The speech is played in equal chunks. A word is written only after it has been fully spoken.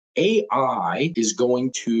AI is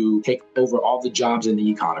going to take over all the jobs in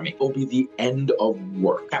the economy. It will be the end of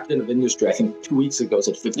work. Captain of Industry, I think 2 weeks ago,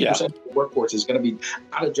 said 50% of the workforce is going to be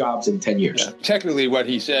out of jobs in 10 years. Yeah. Technically, what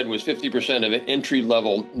he said was 50% of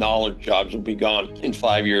entry-level knowledge jobs will be gone in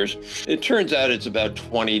 5 years. It turns out it's about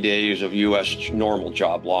 20 days of U.S. normal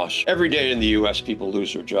job loss. Every day in the U.S., people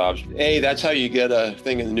lose their jobs. That's how you get a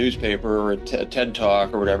thing in the newspaper or a TED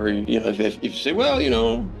Talk or whatever. If you say, well,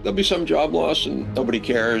 there'll be some job loss and nobody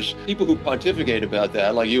cares. People who pontificate about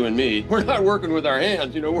that, like you and me, we're not working with our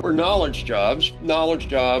hands. We're knowledge jobs. Knowledge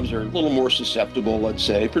jobs are a little more susceptible, let's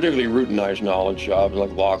say, particularly routinized knowledge jobs like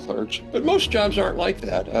law clerks. But most jobs aren't like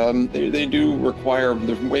that. They do require,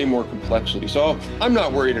 there's way more complexity. So I'm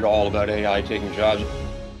not worried at all about AI taking jobs.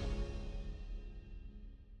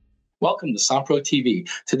 Welcome to SOMPRO TV.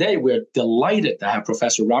 Today, we're delighted to have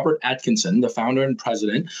Professor Robert Atkinson, the founder and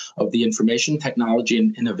president of the Information Technology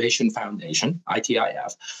and Innovation Foundation,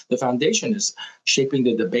 ITIF. The foundation is shaping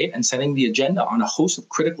the debate and setting the agenda on a host of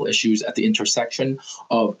critical issues at the intersection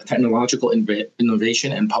of technological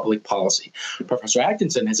innovation and public policy. Professor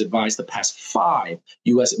Atkinson has advised the past 5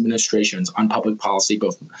 U.S. administrations on public policy,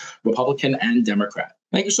 both Republican and Democrat.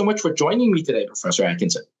 Thank you so much for joining me today, Professor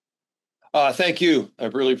Atkinson. Thank you. I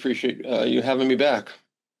really appreciate you having me back.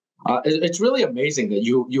 It's really amazing that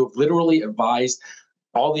you've literally advised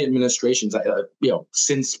all the administrations,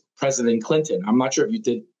 since President Clinton. I'm not sure if you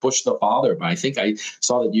did Bush the father, but I think I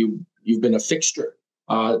saw that you've been a fixture,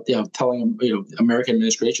 telling American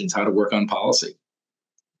administrations how to work on policy.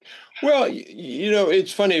 Well,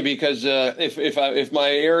 it's funny because if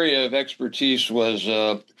my area of expertise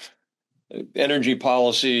was energy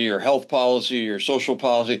policy or health policy or social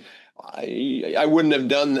policy, I wouldn't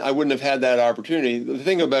have had that opportunity. The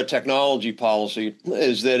thing about technology policy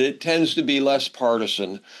is that it tends to be less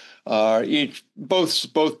partisan.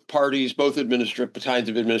 Both parties, both kinds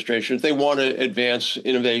of administrations, they want to advance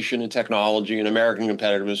innovation and technology and American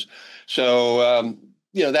competitiveness. So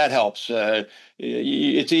that helps.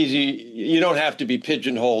 It's easy. You don't have to be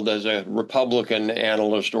pigeonholed as a Republican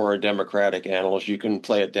analyst or a Democratic analyst. You can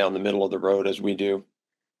play it down the middle of the road as we do.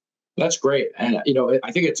 That's great, and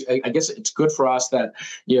I think I guess it's good for us that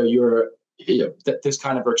that this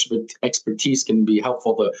kind of expertise can be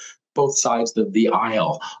helpful to both sides of the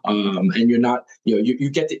aisle, and you're not you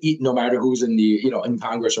get to eat no matter who's in the in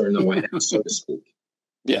Congress or in the White House, so to speak.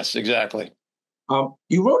 Yes, exactly.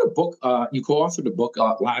 You wrote a book. You co-authored a book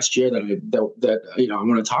last year that I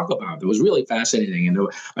want to talk about. It was really fascinating, and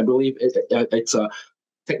I believe it's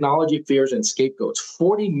Technology Fears and Scapegoats,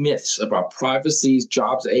 40 Myths About Privacy,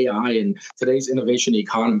 Jobs, AI, and Today's Innovation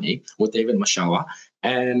Economy with David Mashala.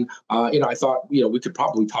 And, I thought, we could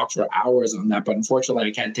probably talk for hours on that, but unfortunately,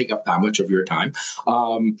 I can't take up that much of your time.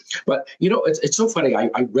 But, it's so funny. I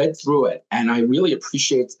read through it and I really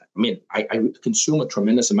appreciate, I consume a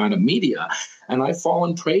tremendous amount of media, and I've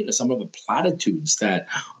fallen prey to some of the platitudes that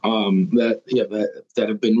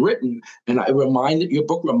have been written. And your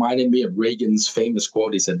book reminded me of Reagan's famous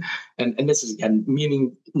quote. He said, and this is again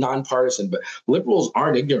meaning nonpartisan, but liberals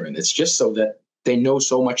aren't ignorant. It's just so that they know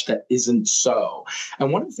so much that isn't so.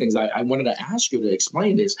 And one of the things I wanted to ask you to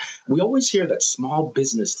explain is we always hear that small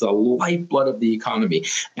business, the lifeblood of the economy,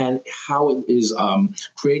 and how it is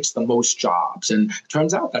creates the most jobs. And it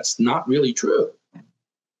turns out that's not really true.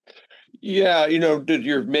 Yeah, to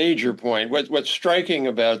your major point, what's striking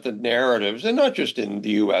about the narratives, and not just in the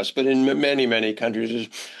U.S., but in many, many countries, is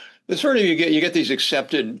the sort of you get these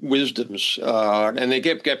accepted wisdoms, and they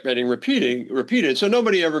get getting repeated. So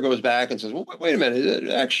nobody ever goes back and says, well, wait a minute, is it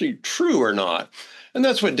actually true or not? And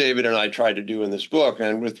that's what David and I tried to do in this book.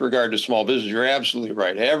 And with regard to small business, you're absolutely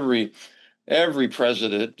right. Every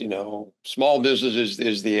president, small business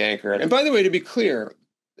is the anchor. And by the way, to be clear,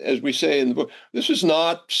 as we say in the book, this is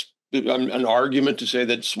not an argument to say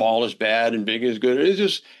that small is bad and big is good.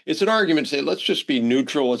 It's an argument to say, let's just be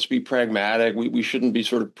neutral. Let's be pragmatic. We shouldn't be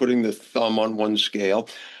sort of putting the thumb on one scale.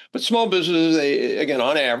 But small businesses, again,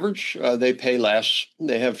 on average, they pay less.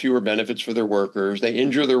 They have fewer benefits for their workers. They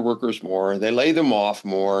injure their workers more. They lay them off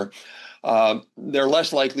more. They're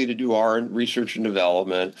less likely to do research and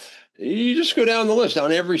development. You just go down the list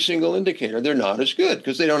on every single indicator. They're not as good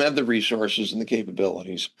because they don't have the resources and the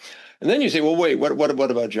capabilities. And then you say, well, wait, what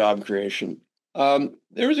about job creation?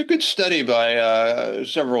 There was a good study by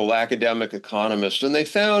several academic economists, and they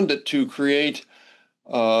found that to create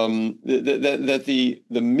that the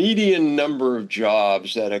median number of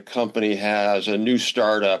jobs that a company has, a new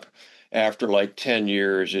startup, after like 10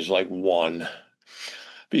 years is like 1.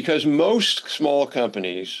 Because most startup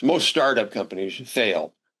companies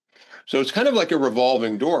fail. So it's kind of like a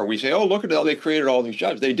revolving door. We say, oh, look at how they created all these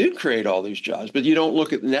jobs. They did create all these jobs, but you don't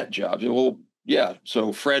look at net jobs. Well, yeah.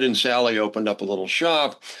 So Fred and Sally opened up a little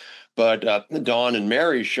shop, but Don and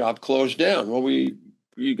Mary's shop closed down. Well,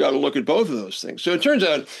 you got to look at both of those things. So it turns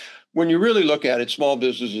out when you really look at it, small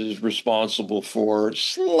business is responsible for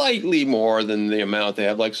slightly more than the amount they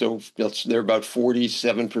have. Like, so they're about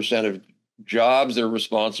 47% of jobs. They're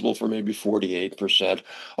responsible for maybe 48%.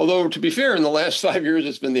 Although, to be fair, in the last 5 years,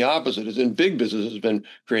 it's been the opposite. It's in big business has been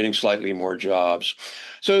creating slightly more jobs.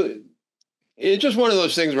 So it's just one of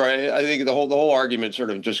those things where I think the whole argument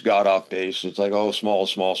sort of just got off base. It's like, oh, small,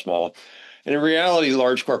 small, small. And in reality,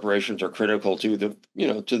 large corporations are critical to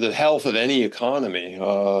the health of any economy.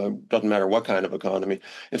 Doesn't matter what kind of economy.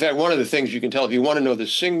 In fact, one of the things you can tell if you want to know the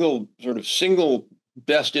single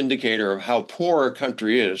best indicator of how poor a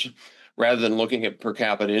country is, rather than looking at per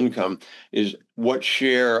capita income, is what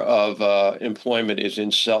share of employment is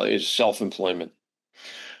self-employment.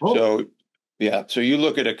 Oh. So yeah, so you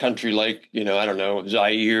look at a country like, I don't know,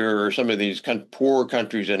 Zaire or some of these poor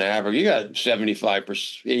countries in Africa, you got 75%,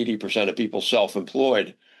 80% of people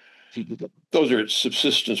self-employed. Those are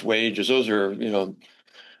subsistence wages. Those are,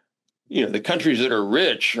 the countries that are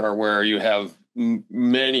rich are where you have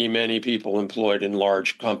many, many people employed in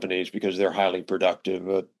large companies because they're highly productive.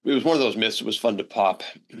 It was one of those myths that was fun to pop.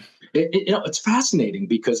 It's fascinating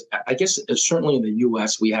because I guess certainly in the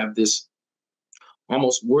U.S. we have this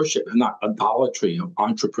almost worship, not idolatry, of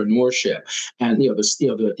entrepreneurship, and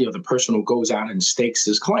the person who goes out and stakes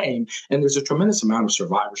his claim, and there's a tremendous amount of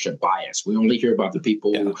survivorship bias. We only hear about the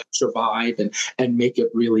people who survive and make it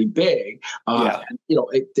really big. And,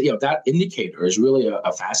 that indicator is really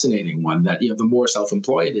a fascinating one. That the more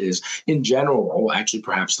self-employed it is in general, actually,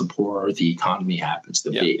 perhaps the poorer the economy happens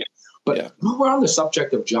to be. But we're on the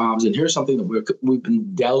subject of jobs, and here's something that we've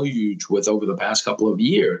been deluged with over the past couple of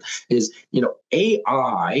years: is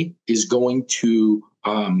AI is going to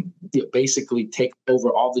basically take over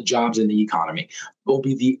all the jobs in the economy. It will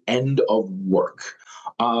be the end of work.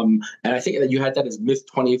 And I think that you had that as myth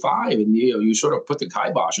 25, and you sort of put the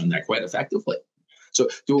kibosh on that quite effectively. So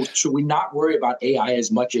should we not worry about AI as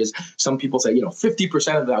much as some people say?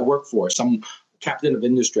 50% of that workforce, some captain of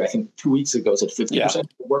industry, I think 2 weeks ago, said 50% of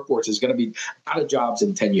the workforce is going to be out of jobs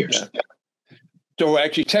in 10 years. Yeah. So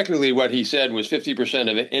actually, technically, what he said was 50%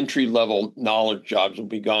 of entry-level knowledge jobs will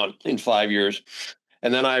be gone in 5 years.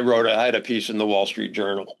 And then I had a piece in the Wall Street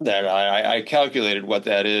Journal that I calculated what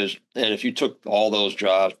that is. And if you took all those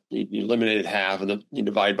jobs, you eliminated half of them, you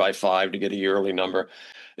divide by 5 to get a yearly number.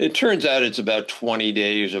 It turns out it's about 20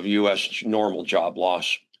 days of U.S. normal job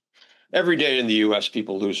loss. Every day in the U.S.,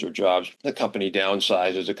 people lose their jobs. The company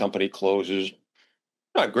downsizes, the company closes.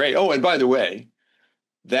 Not great. Oh, and by the way,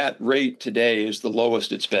 that rate today is the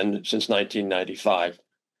lowest it's been since 1995,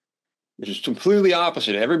 which is completely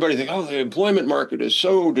opposite. Everybody thinks, oh, the employment market is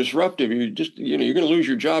so disruptive. You're going to lose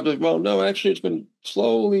your job. Well, no, actually, it's been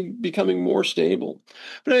slowly becoming more stable.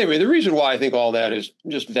 But anyway, the reason why I think all that is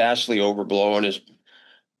just vastly overblown is,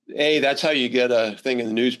 A, that's how you get a thing in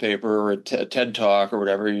the newspaper or a TED Talk or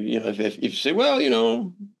whatever. If you say, well,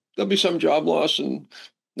 there'll be some job loss and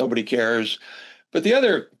nobody cares. But the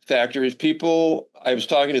other factor is I was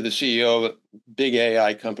talking to the CEO of a big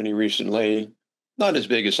AI company recently, not as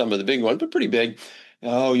big as some of the big ones, but pretty big.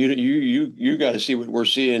 Oh, you got to see what we're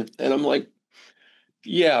seeing. And I'm like,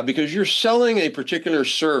 yeah, because you're selling a particular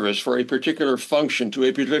service for a particular function to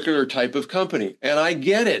a particular type of company. And I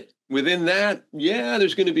get it. Within that,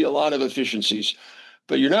 there's going to be a lot of efficiencies,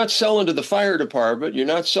 but you're not selling to the fire department. You're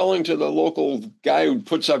not selling to the local guy who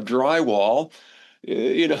puts up drywall.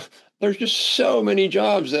 There's just so many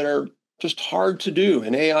jobs that are just hard to do,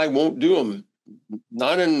 and AI won't do them.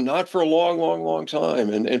 Not for a long, long, long time.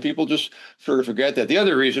 And people just sort of forget that. The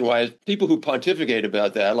other reason why is people who pontificate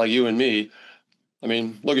about that, like you and me. I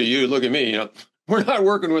mean, look at you, look at me. We're not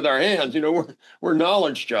working with our hands. We're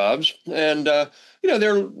knowledge jobs, and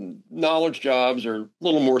their knowledge jobs are a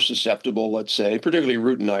little more susceptible, let's say, particularly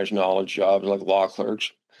routinized knowledge jobs like law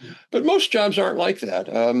clerks. But most jobs aren't like that.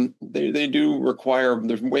 They do require,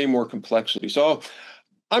 there's way more complexity. So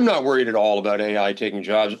I'm not worried at all about AI taking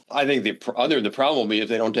jobs. I think the problem will be if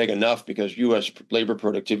they don't take enough, because U.S. labor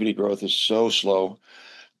productivity growth is so slow.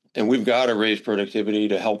 And we've got to raise productivity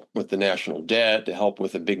to help with the national debt, to help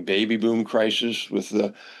with the big baby boom crisis.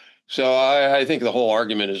 So I think the whole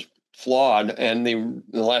argument is flawed. And the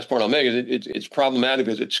last point I'll make is it's problematic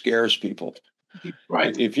because it scares people.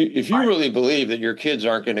 Right. If you really believe that your kids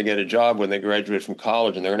aren't going to get a job when they graduate from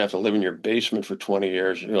college and they're going to have to live in your basement for 20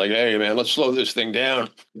 years, you're like, hey, man, let's slow this thing down.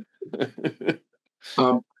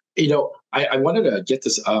 I wanted to get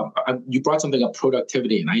this. You brought something up,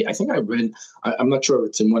 productivity, and I think I read. I'm not sure if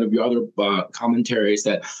it's in one of your other commentaries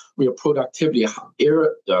that productivity,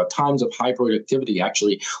 times of high productivity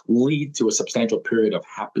actually lead to a substantial period of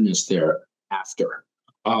happiness thereafter.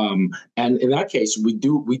 And in that case, we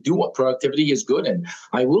do what productivity is good. And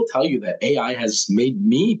I will tell you that AI has made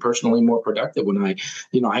me personally more productive when I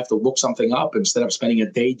have to look something up instead of spending a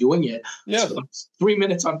day doing it. Yeah, So 3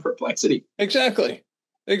 minutes on Perplexity. exactly.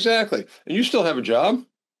 Exactly. And you still have a job?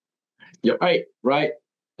 Yeah, right.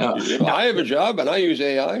 I have a job and I use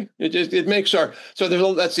AI. It makes that's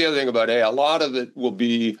the other thing about AI. A lot of it will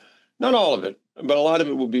be, not all of it, but a lot of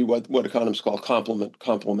it will be what economists call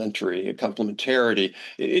complementarity.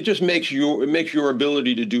 It just makes your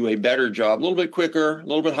ability to do a better job a little bit quicker, a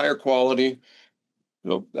little bit higher quality.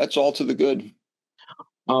 That's all to the good.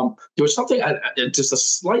 There was something just a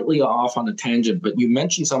slightly off on a tangent, but you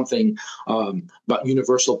mentioned something about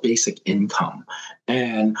universal basic income,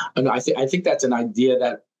 and I think that's an idea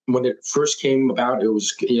that when it first came about, it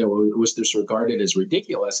was disregarded as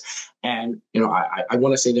ridiculous. And I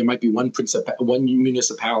want to say there might be one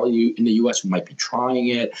municipality in the U.S. who might be trying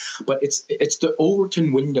it, but it's the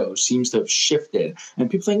Overton window seems to have shifted, and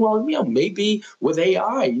people think, well, maybe with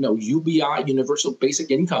AI, UBI, universal basic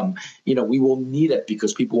income, we will need it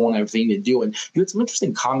because people won't have anything to do. And you had some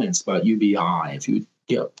interesting comments about UBI. If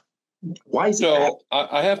why is it so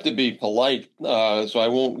I have to be polite, so I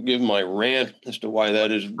won't give my rant as to why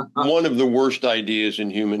that is one of the worst ideas in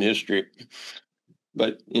human history.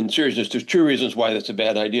 But in seriousness, there's two reasons why that's a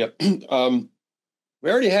bad idea. We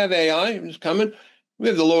already have AI. It's coming. We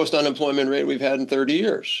have the lowest unemployment rate we've had in 30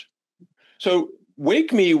 years. So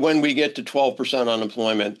wake me when we get to 12%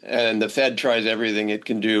 unemployment and the Fed tries everything it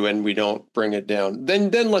can do and we don't bring it down. Then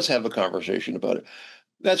let's have a conversation about it.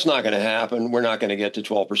 That's not going to happen. We're not going to get to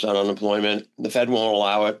 12% unemployment. The Fed won't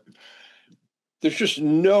allow it. There's just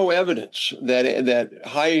no evidence that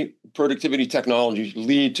high productivity technologies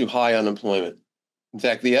lead to high unemployment. In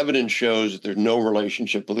fact, the evidence shows that there's no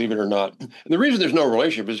relationship, believe it or not. And the reason there's no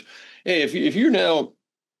relationship is, hey, if you're now,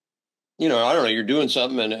 I don't know, you're doing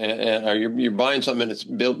something or you're buying something and it's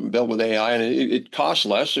built with AI and it costs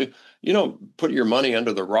less. So you don't put your money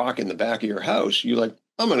under the rock in the back of your house. You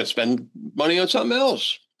I'm going to spend money on something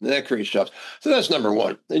else. And that creates jobs. So that's number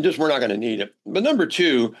one. And we're not going to need it. But number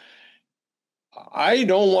two, I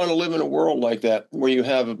don't want to live in a world like that where you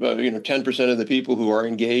have 10% of the people who are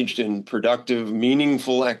engaged in productive,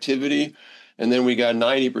 meaningful activity, and then we got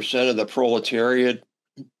 90% of the proletariat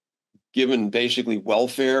given basically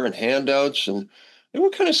welfare and handouts. And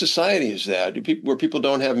what kind of society is that? Where people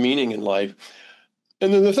don't have meaning in life?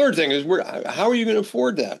 And then the third thing is, how are you going to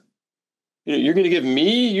afford that? You're going to give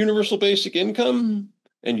me universal basic income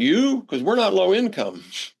and you, because we're not low income.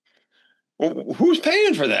 Well, who's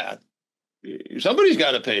paying for that? Somebody's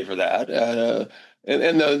got to pay for that.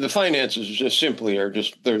 And the finances just simply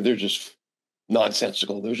they're just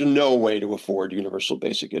nonsensical. There's no way to afford universal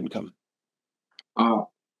basic income. I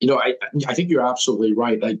think you're absolutely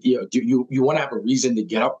right. You want to have a reason to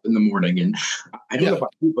get up in the morning, and I don't know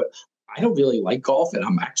about you, but I don't really like golf, and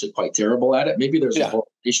I'm actually quite terrible at it. Maybe there's a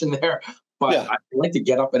correlation there, but I like to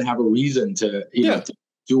get up and have a reason to to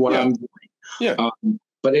do what I'm doing. Yeah.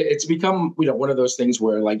 But it's become one of those things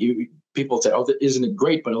where people say, "Oh, isn't it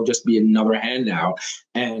great?" But it'll just be another handout.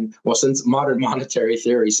 And since modern monetary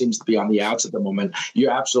theory seems to be on the outs at the moment,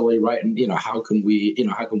 you're absolutely right. And how can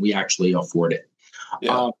we actually afford it?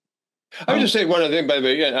 Yeah. I would just say one other thing, by the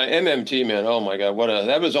way, MMT, man, oh my God,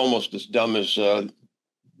 that was almost as dumb as, I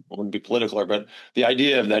wouldn't be political, but the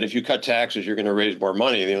idea of that if you cut taxes, you're going to raise more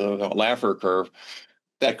money, the Laffer curve,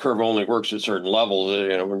 that curve only works at certain levels.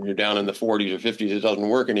 When you're down in the 40s or 50s, it doesn't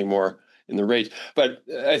work anymore in the rates. But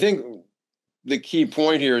I think the key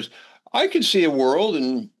point here is I could see a world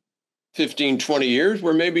in 15, 20 years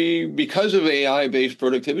where maybe because of AI-based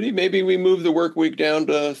productivity, maybe we move the work week down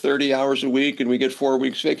to 30 hours a week and we get 4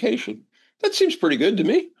 weeks vacation. That seems pretty good to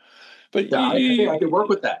me. But I think I could work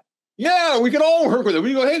with that. Yeah, we could all work with it.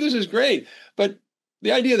 We go, hey, this is great. But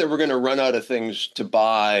the idea that we're going to run out of things to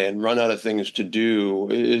buy and run out of things to do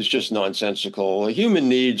is just nonsensical. Human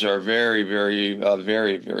needs are very, very,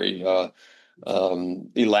 very, very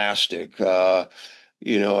elastic. I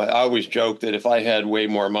always joke that if I had way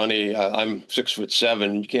more money, I'm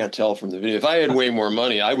 6'7", you can't tell from the video. If I had way more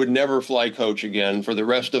money, I would never fly coach again for the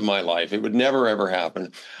rest of my life. It would never, ever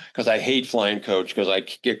happen because I hate flying coach because I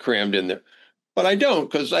get crammed in there. But I don't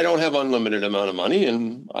because I don't have unlimited amount of money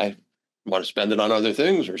and I want to spend it on other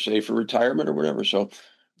things or save for retirement or whatever. So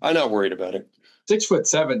I'm not worried about it.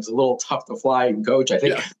 6'7" is a little tough to fly and coach. I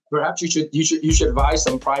think perhaps you should advise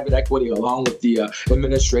some private equity along with the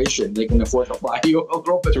administration. They can afford to fly you a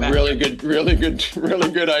little bit. It's a really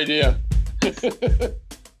good idea.